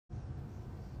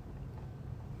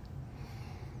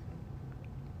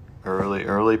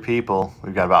Early people.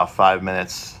 We've got about 5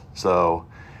 minutes, so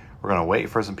we're gonna wait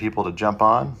for some people to jump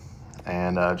on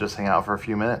and just hang out for a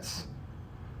few minutes.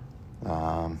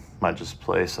 Might just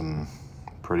play some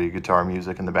pretty guitar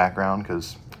music in the background,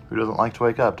 because who doesn't like to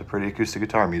wake up to pretty acoustic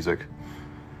guitar music?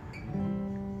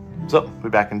 So we'll be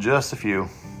back in just a few,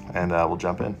 and we'll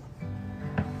jump in.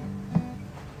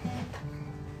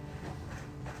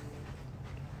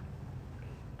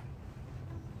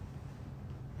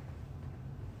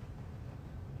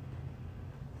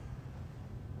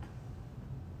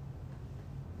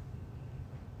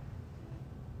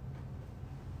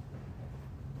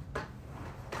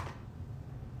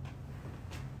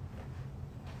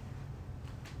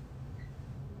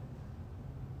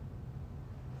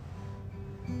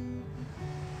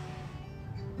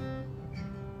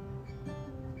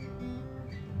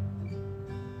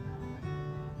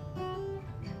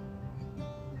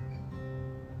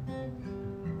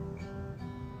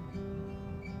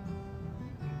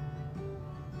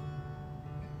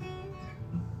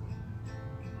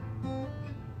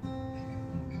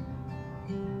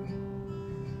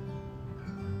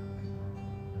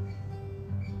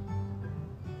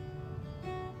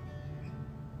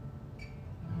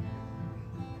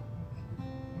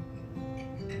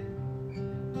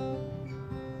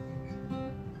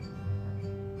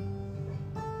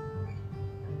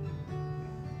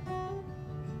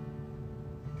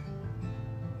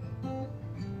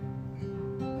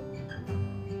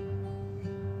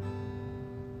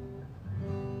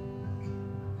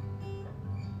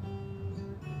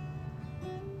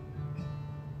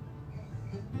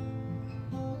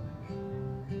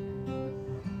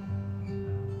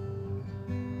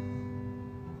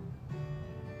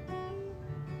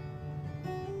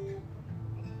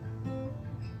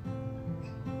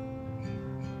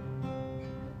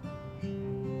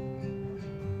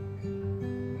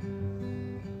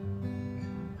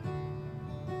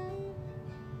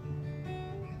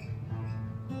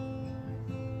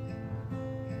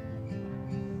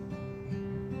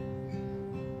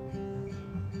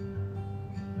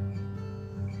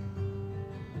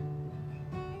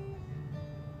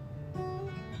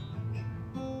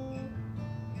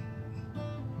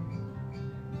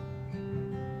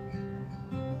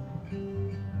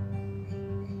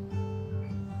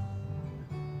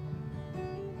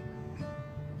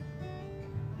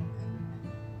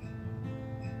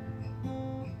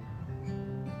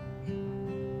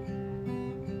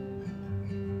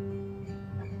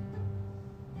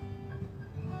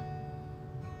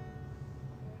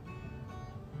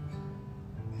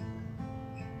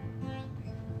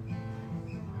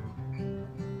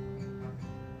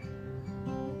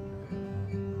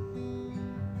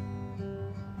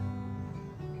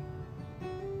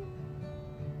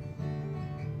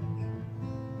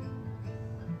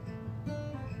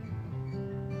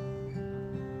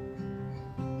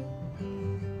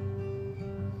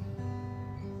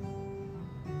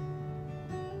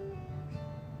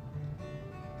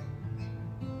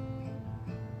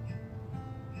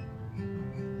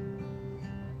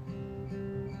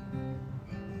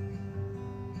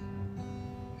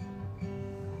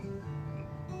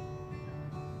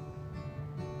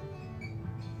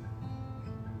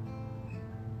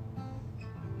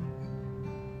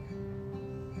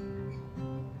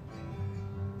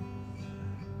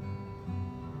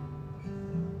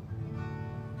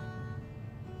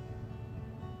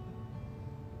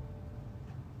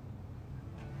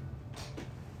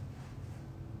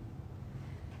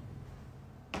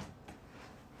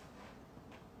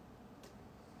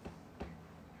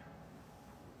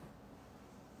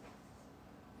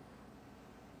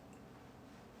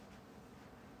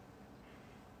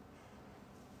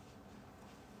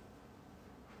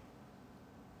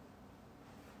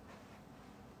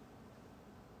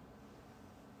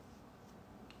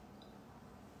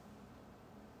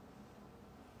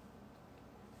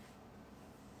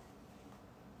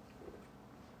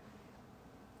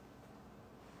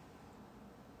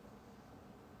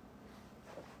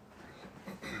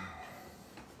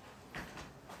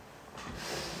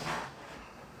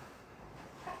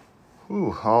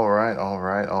 Ooh, all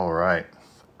right.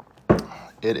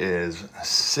 It is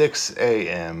 6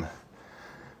 a.m.,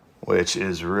 which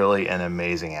is really an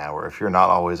amazing hour. If you're not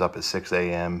always up at 6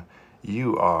 a.m.,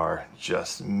 you are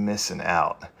just missing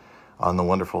out on the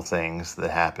wonderful things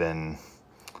that happen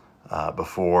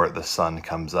before the sun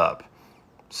comes up.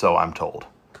 So I'm told.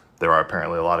 There are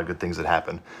apparently a lot of good things that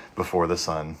happen before the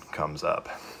sun comes up.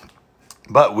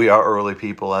 But we are early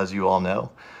people, as you all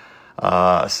know.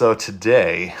 So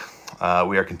today,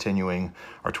 we are continuing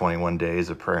our 21 days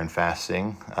of prayer and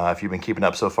fasting. If you've been keeping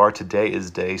up so far, today is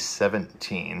day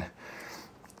 17.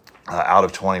 out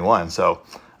of 21. So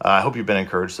I hope you've been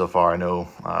encouraged so far. I know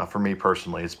for me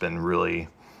personally, it's been really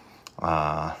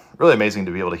amazing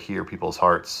to be able to hear people's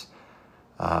hearts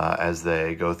as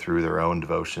they go through their own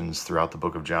devotions throughout the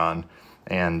book of John.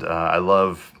 And I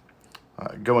love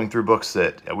going through books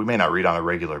that we may not read on a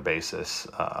regular basis,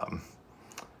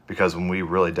 because when we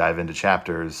really dive into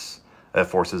chapters, that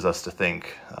forces us to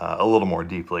think a little more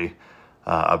deeply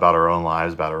about our own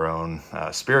lives, about our own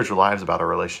spiritual lives, about our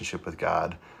relationship with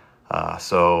God.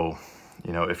 So,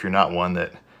 if you're not one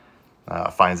that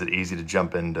finds it easy to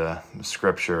jump into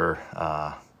Scripture,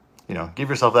 give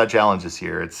yourself that challenge this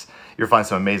year. You'll find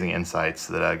some amazing insights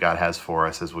that God has for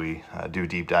us as we do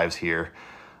deep dives here,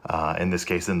 in this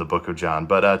case, in the book of John.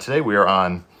 But today we are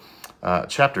on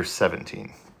chapter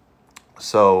 17.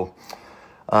 So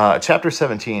chapter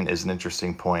 17 is an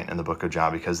interesting point in the book of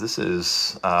John because this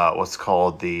is what's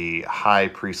called the high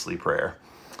priestly prayer.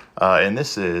 And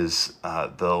this is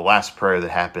the last prayer that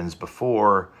happens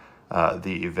before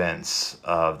the events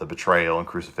of the betrayal and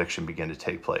crucifixion begin to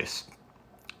take place.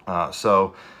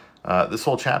 So this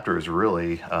whole chapter is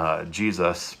really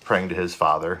Jesus praying to his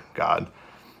Father, God.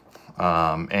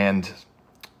 And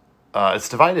it's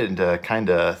divided into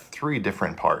kind of three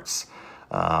different parts.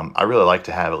 I really like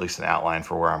to have at least an outline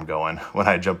for where I'm going when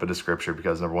I jump into Scripture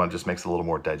because, number one, it just makes it a little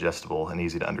more digestible and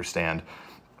easy to understand.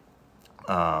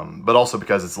 But also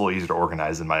because it's a little easier to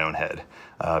organize in my own head,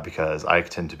 because I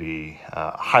tend to be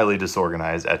highly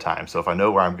disorganized at times. So if I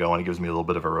know where I'm going, it gives me a little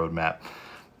bit of a roadmap,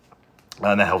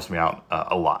 and that helps me out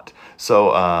a lot.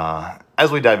 So as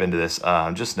we dive into this,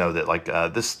 just know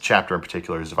that this chapter in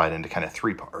particular is divided into kind of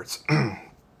three parts.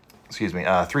 Excuse me,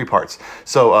 three parts.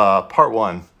 So part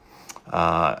one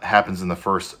happens in the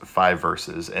first 5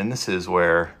 verses, and this is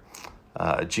where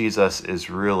Jesus is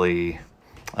really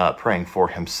praying for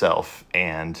himself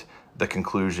and the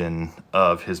conclusion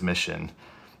of his mission.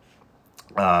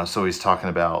 So he's talking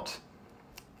about,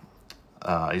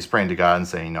 he's praying to God and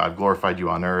saying, I've glorified you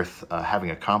on earth,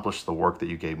 having accomplished the work that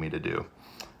you gave me to do.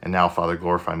 And now, Father,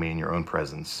 glorify me in your own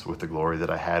presence with the glory that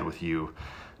I had with you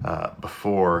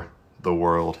before the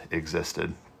world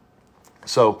existed.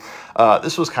 So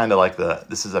this was kind of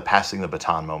this is a passing the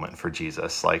baton moment for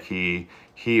Jesus. Like he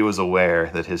was aware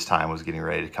that his time was getting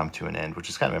ready to come to an end, which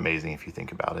is kind of amazing if you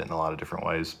think about it in a lot of different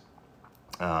ways.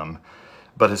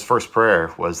 But his first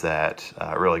prayer was that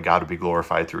really God would be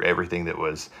glorified through everything that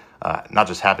was not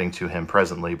just happening to him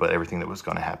presently, but everything that was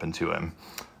going to happen to him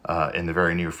in the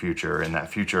very near future. And that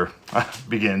future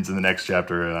begins in the next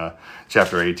chapter,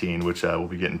 chapter 18, which we'll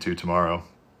be getting to tomorrow.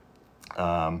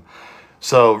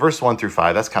 So verse 1 through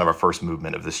 5, that's kind of our first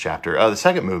movement of this chapter. The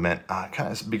second movement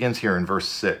kind of begins here in verse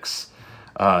 6.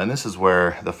 And this is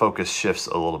where the focus shifts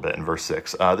a little bit in verse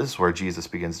 6. This is where Jesus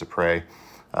begins to pray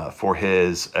for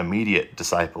his immediate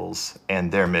disciples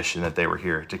and their mission that they were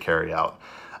here to carry out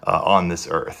on this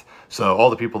earth. So all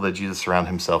the people that Jesus surrounded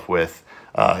himself with,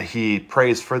 he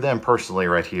prays for them personally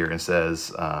right here and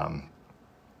says,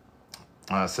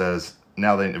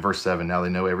 now they, verse 7, now they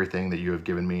know everything that you have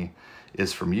given me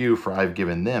is from you, for I've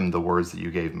given them the words that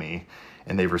you gave me,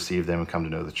 and they've received them and come to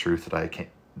know the truth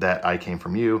that I came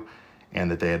from you,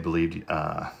 and that they had believed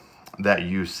that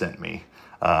you sent me.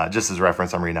 Just as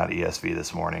reference, I'm reading out ESV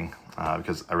this morning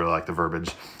because I really like the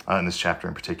verbiage in this chapter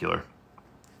in particular.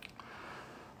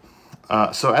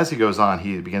 So as he goes on,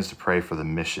 he begins to pray for the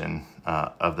mission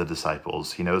of the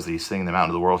disciples. He knows that he's sending them out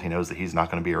into the world. He knows that he's not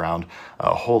going to be around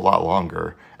a whole lot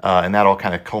longer. And that all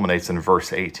kind of culminates in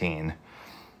verse 18.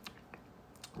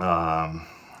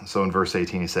 So in verse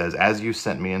 18, he says, as you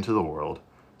sent me into the world,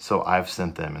 so I've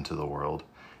sent them into the world.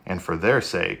 And for their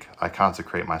sake, I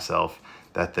consecrate myself,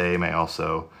 that they may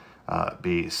also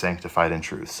be sanctified in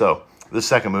truth. So the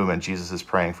second movement, Jesus is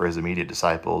praying for his immediate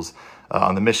disciples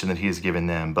on the mission that he has given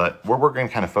them. But what we're going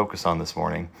to kind of focus on this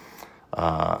morning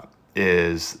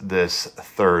is this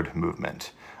third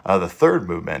movement. The third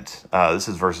movement, this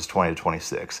is verses 20 to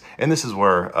 26. And this is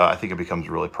where I think it becomes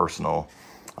really personal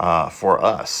for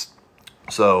us.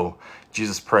 So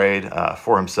Jesus prayed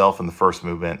for himself in the first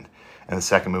movement. In the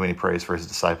second movement, he prays for his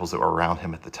disciples that were around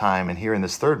him at the time. And here in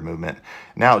this third movement,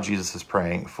 now Jesus is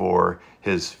praying for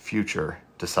his future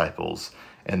disciples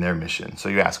and their mission. So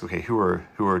you ask, okay, who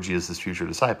are Jesus' future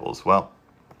disciples? Well,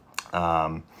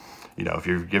 if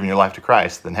you're giving your life to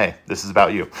Christ, then hey, this is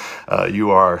about you.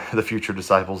 You are the future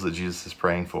disciples that Jesus is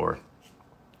praying for.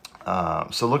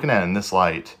 So looking at it in this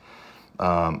light,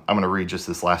 I'm going to read just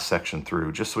this last section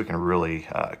through, just so we can really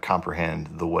comprehend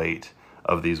the weight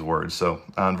of these words. So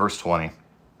in verse 20,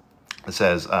 it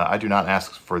says, I do not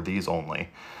ask for these only,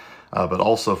 but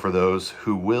also for those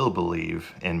who will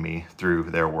believe in me through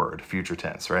their word, future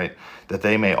tense, right? That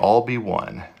they may all be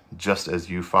one, just as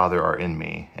you, Father, are in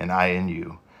me, and I in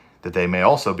you, that they may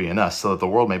also be in us, so that the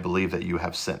world may believe that you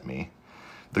have sent me.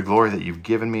 The glory that you've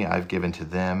given me, I've given to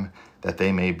them, that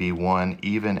they may be one,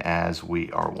 even as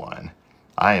we are one.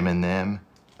 I in them,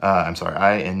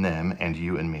 and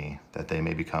you in me, that they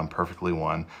may become perfectly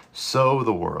one. So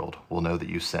the world will know that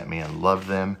you sent me and loved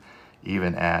them,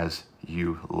 even as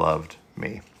you loved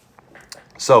me.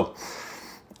 So,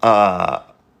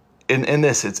 in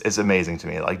this, it's amazing to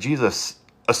me. Like, Jesus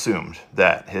assumed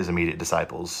that his immediate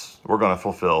disciples were going to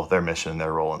fulfill their mission,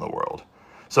 their role in the world.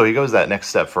 So he goes that next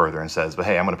step further and says, but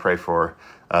hey, I'm going to pray for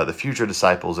the future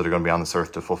disciples that are going to be on this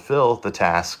earth to fulfill the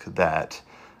task that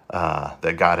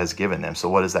God has given them. So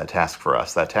what is that task for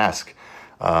us? That task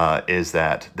is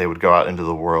that they would go out into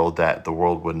the world, that the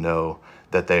world would know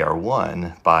that they are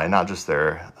one by not just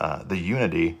the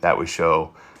unity that we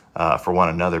show for one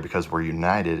another because we're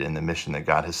united in the mission that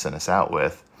God has sent us out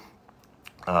with,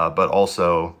 but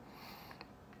also,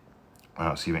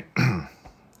 excuse me,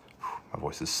 my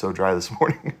voice is so dry this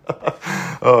morning.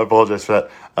 Oh, I apologize for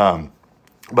that.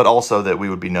 But also that we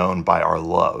would be known by our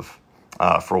love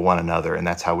for one another, and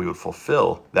that's how we would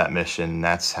fulfill that mission.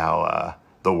 That's how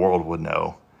the world would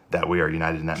know that we are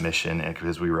united in that mission, and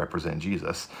because we represent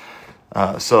Jesus.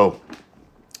 So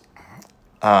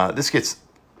this gets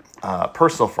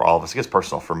personal for all of us. It gets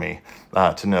personal for me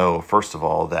to know, first of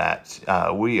all, that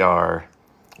we are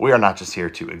not just here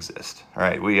to exist. All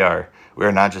right, we are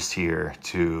not just here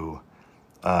to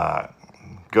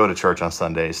go to church on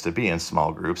Sundays, to be in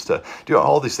small groups, to do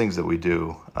all these things that we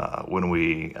do when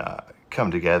we come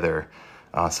together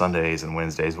on Sundays and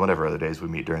Wednesdays, whatever other days we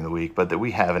meet during the week, but that we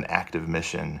have an active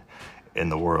mission in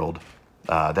the world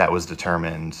that was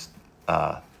determined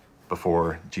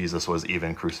before Jesus was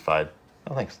even crucified.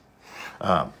 Oh, thanks.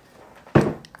 That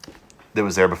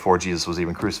was there before Jesus was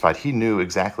even crucified. He knew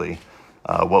exactly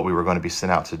what we were going to be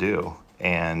sent out to do.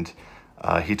 And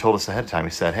he told us ahead of time.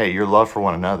 He said, hey, your love for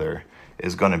one another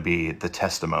is going to be the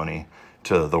testimony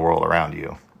to the world around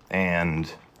you.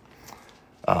 And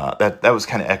that was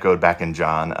kind of echoed back in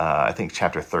John, I think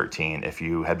chapter 13. If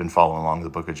you had been following along the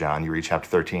book of John, you read chapter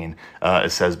 13.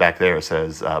 It says back there, it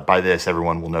says, by this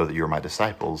everyone will know that you are my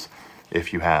disciples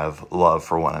if you have love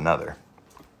for one another.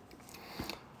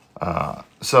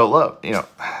 So love,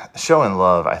 showing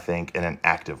love, I think, in an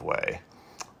active way,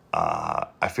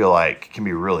 I feel like can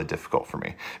be really difficult for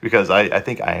me because I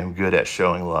think I am good at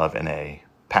showing love in a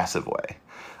passive way,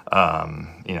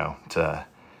 to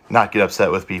not get upset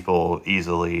with people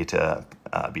easily, to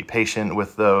be patient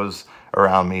with those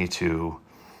around me, to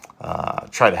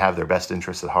try to have their best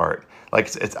interests at heart. Like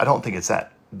I don't think it's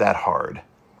that hard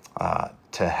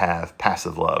to have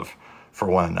passive love for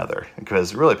one another,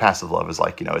 because really passive love is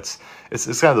like, it's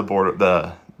kind of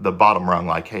the bottom rung,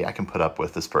 like, hey, I can put up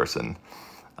with this person.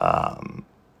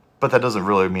 But that doesn't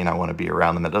really mean I want to be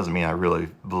around them. That doesn't mean I really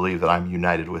believe that I'm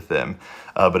united with them.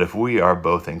 But if we are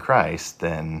both in Christ,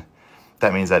 then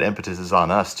that means that impetus is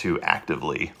on us to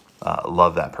actively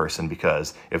love that person,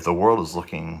 because if the world is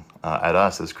looking at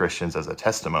us as Christians as a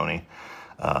testimony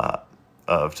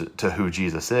to who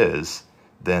Jesus is,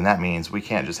 then that means we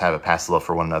can't just have a passive love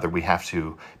for one another. We have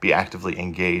to be actively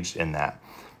engaged in that.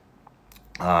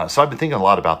 So I've been thinking a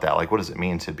lot about that. Like, what does it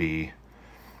mean to be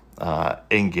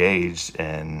engaged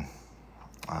in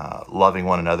loving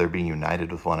one another, being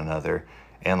united with one another?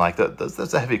 And like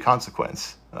that's a heavy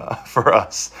consequence for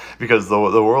us, because the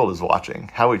world is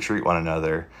watching how we treat one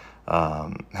another,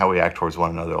 how we act towards one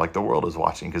another. Like the world is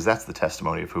watching, because that's the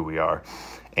testimony of who we are.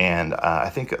 And I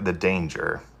think the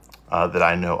danger that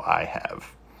I know I have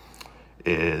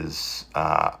is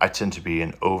I tend to be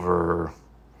an overly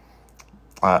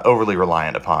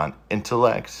reliant upon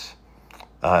intellect,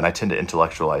 and I tend to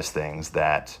intellectualize things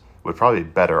that would probably be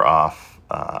better off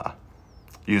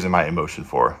using my emotion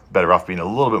for, better off being a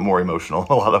little bit more emotional in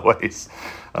a lot of ways.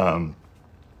 And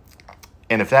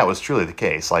if that was truly the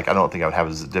case, like I don't think I would have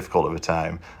as difficult of a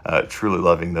time truly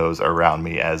loving those around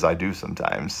me as I do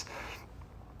sometimes.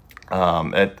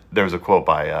 There was a quote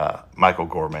by Michael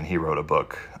Gorman. He wrote a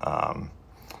book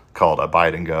called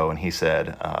Abide and Go, and he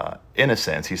said, in a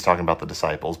sense, he's talking about the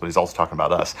disciples, but he's also talking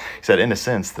about us. He said, in a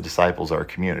sense, the disciples are a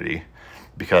community,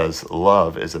 because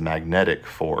love is a magnetic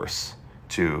force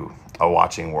to a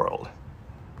watching world.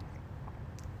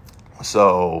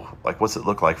 So, like, what's it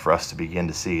look like for us to begin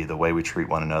to see the way we treat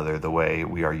one another, the way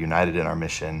we are united in our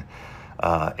mission,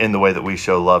 in the way that we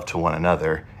show love to one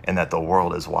another, and that the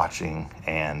world is watching?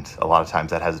 And a lot of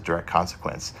times that has a direct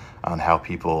consequence on how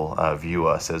people view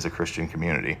us as a Christian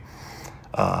community.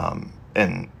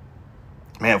 And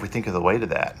man, if we think of the way to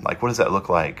that, like, what does that look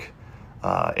like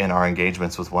in our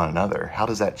engagements with one another? How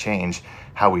does that change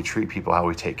how we treat people, how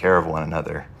we take care of one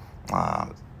another?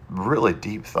 Really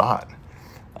deep thought.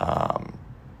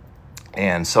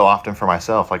 And so often for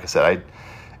myself, like I said,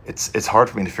 it's hard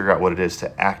for me to figure out what it is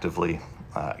to actively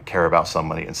care about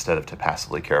somebody instead of to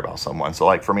passively care about someone. So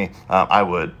like for me, I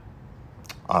would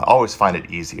always find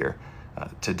it easier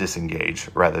to disengage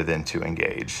rather than to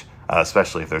engage,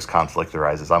 especially if there's conflict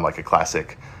arises. I'm like a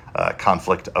classic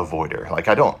conflict avoider. Like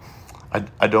I don't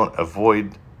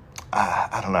avoid,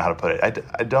 I don't know how to put it.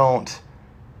 I don't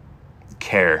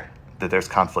care that there's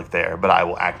conflict there, but I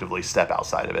will actively step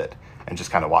outside of it and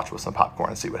just kind of watch with some popcorn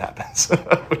and see what happens,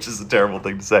 which is a terrible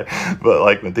thing to say. But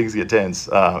like when things get tense,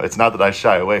 it's not that I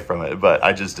shy away from it, but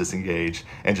I just disengage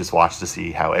and just watch to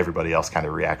see how everybody else kind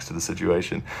of reacts to the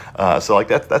situation. So like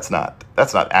that's not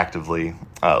actively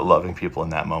loving people in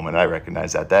that moment. I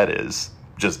recognize that is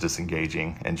just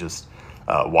disengaging and just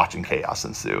watching chaos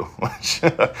ensue, which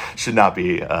should not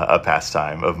be a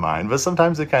pastime of mine, but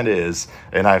sometimes it kind of is,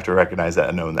 and I have to recognize that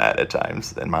and know that at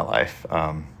times in my life.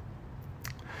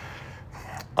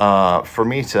 For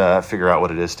me to figure out what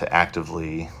it is to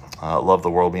actively love the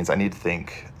world means I need to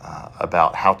think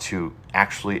about how to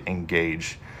actually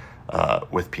engage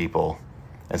with people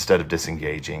instead of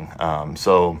disengaging.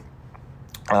 So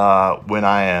when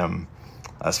I am,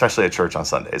 especially at church on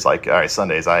Sundays, like, all right,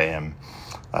 Sundays I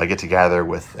get together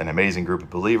with an amazing group of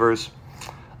believers.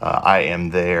 I am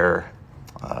there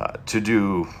to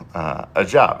do a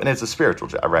job, and it's a spiritual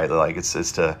job, right? Like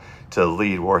it's to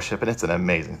lead worship, and it's an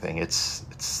amazing thing. It's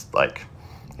like,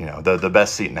 you know, the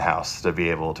best seat in the house to be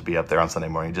able to be up there on Sunday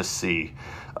morning, just see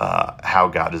how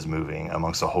God is moving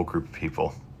amongst a whole group of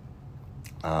people.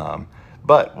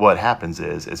 But what happens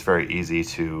is it's very easy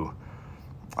to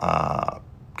kind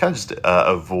of just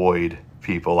avoid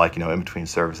people, like, you know, in between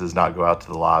services, not go out to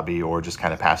the lobby or just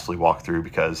kind of passively walk through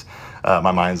because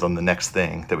my mind's on the next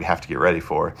thing that we have to get ready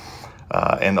for.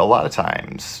 And a lot of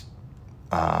times,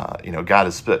 you know, God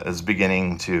is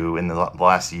beginning to, in the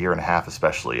last year and a half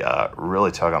especially,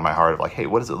 really tug on my heart of like, hey,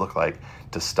 what does it look like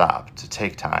to stop, to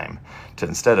take time, to,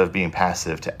 instead of being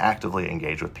passive, to actively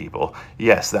engage with people?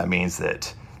 Yes, that means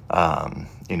that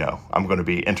you know, I'm going to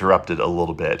be interrupted a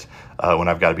little bit when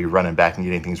I've got to be running back and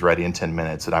getting things ready in 10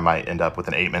 minutes, and I might end up with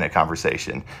an 8-minute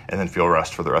conversation and then feel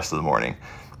rushed for the rest of the morning.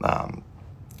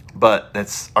 But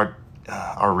that's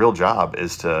our real job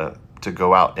is to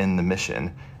go out in the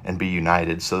mission and be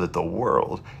united so that the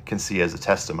world can see as a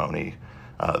testimony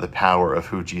the power of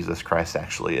who Jesus Christ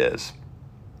actually is.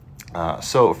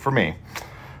 So for me,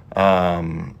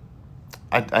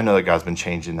 I know that God's been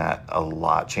changing that a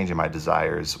lot, changing my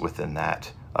desires within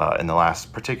that in the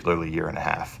last particularly year and a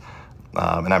half.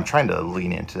 And I'm trying to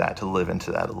lean into that, to live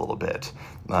into that a little bit.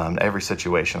 Every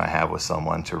situation I have with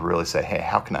someone, to really say, hey,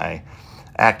 how can I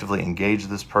actively engage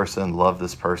this person, love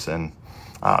this person,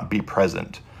 be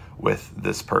present with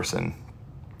this person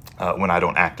when I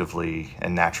don't actively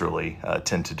and naturally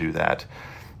tend to do that.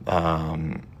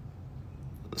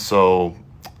 So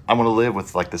I'm going to live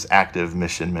with like this active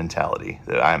mission mentality,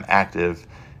 that I'm active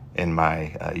in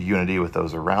my unity with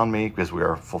those around me, because we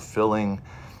are fulfilling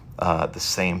the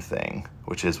same thing,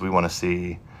 which is we want to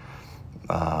see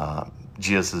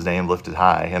Jesus' name lifted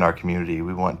high in our community.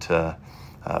 We want to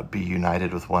be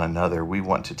united with one another. We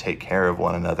want to take care of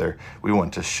one another. We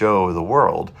want to show the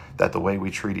world that the way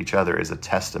we treat each other is a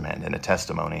testament and a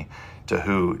testimony to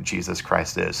who Jesus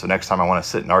Christ is. So next time I want to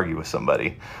sit and argue with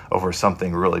somebody over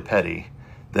something really petty,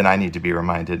 then I need to be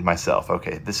reminded myself,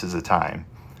 okay, this is a time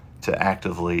to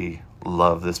actively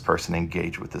love this person,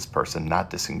 engage with this person, not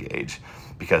disengage,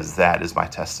 because that is my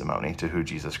testimony to who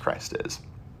Jesus Christ is.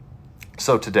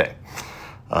 So today,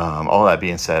 all that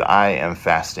being said, I am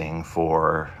fasting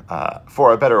for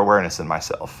a better awareness in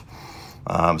myself,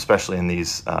 especially in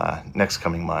these next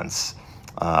coming months,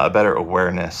 a better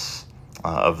awareness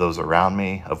of those around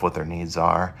me, of what their needs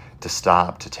are, to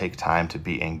stop, to take time, to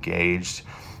be engaged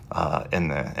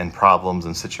in problems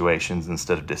and situations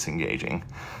instead of disengaging.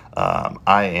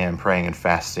 I am praying and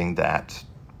fasting that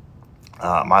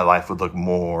my life would look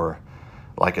more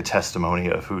like a testimony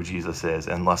of who Jesus is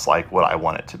and less like what I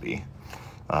want it to be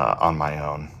on my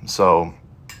own. So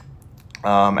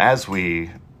as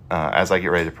I get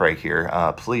ready to pray here,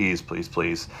 please, put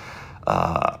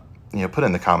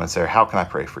in the comments there, how can I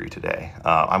pray for you today?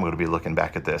 I'm going to be looking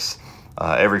back at this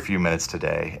every few minutes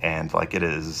today, and like, it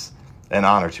is an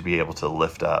honor to be able to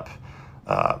lift up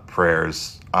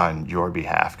prayers on your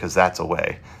behalf, because that's a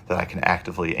way that I can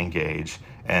actively engage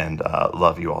and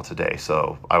love you all today.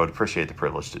 So I would appreciate the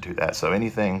privilege to do that. So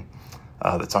anything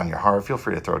that's on your heart, feel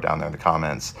free to throw it down there in the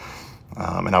comments,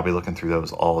 and I'll be looking through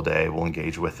those all day. We'll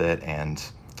engage with it and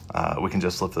we can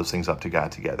just lift those things up to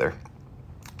God together.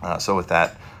 So with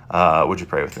that, would you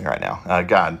pray with me right now?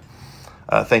 God,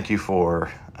 thank you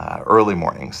for early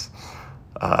mornings.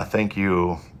 Thank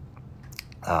you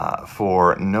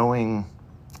for knowing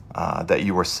that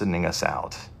you were sending us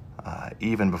out,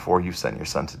 even before you sent your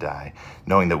son to die,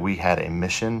 knowing that we had a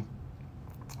mission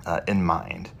in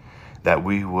mind, that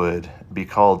we would be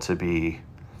called to be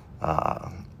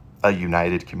a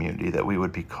united community, that we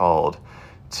would be called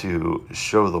to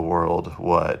show the world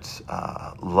what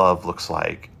love looks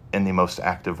like in the most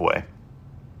active way.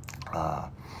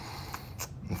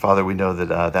 And Father, we know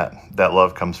that that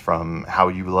love comes from how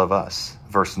you love us,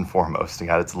 first and foremost. And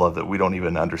God, it's love that we don't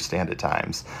even understand at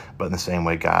times. But in the same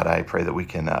way, God, I pray that we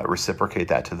can reciprocate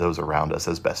that to those around us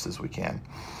as best as we can.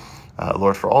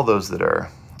 Lord, for all those that are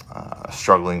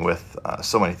struggling with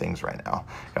so many things right now,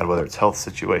 God, whether it's health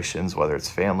situations, whether it's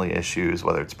family issues,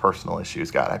 whether it's personal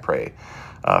issues, God, I pray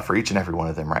for each and every one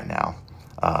of them right now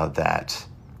that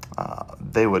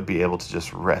they would be able to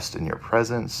just rest in your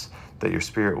presence, that your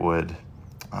Spirit would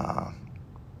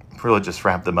really just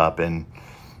wrap them up in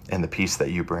the peace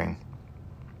that you bring.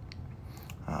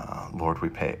 Lord, we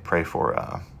pray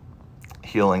for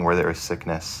healing where there is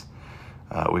sickness.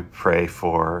 We pray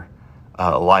for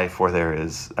life where there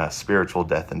is spiritual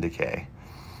death and decay.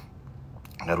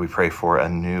 God, we pray for a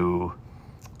new,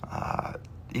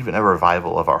 even a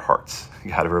revival of our hearts.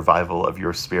 God, a revival of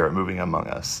your Spirit moving among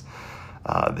us,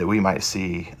 that we might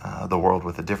see the world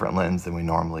with a different lens than we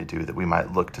normally do, that we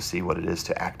might look to see what it is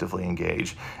to actively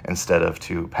engage instead of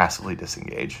to passively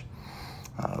disengage.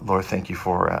 Lord, thank you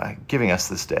for giving us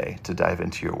this day to dive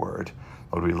into your word.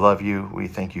 Lord, we love you. We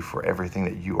thank you for everything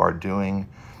that you are doing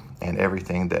and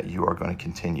everything that you are going to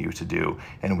continue to do.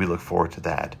 And we look forward to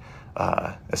that,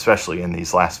 especially in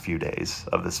these last few days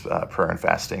of this prayer and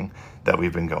fasting that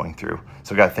we've been going through.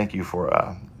 So God, thank you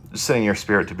for sending your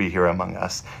Spirit to be here among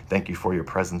us. Thank you for your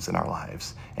presence in our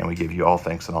lives. And we give you all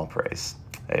thanks and all praise.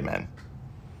 Amen.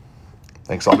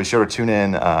 Thanks. I'll be sure to tune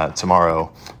in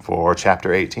tomorrow for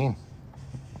chapter 18.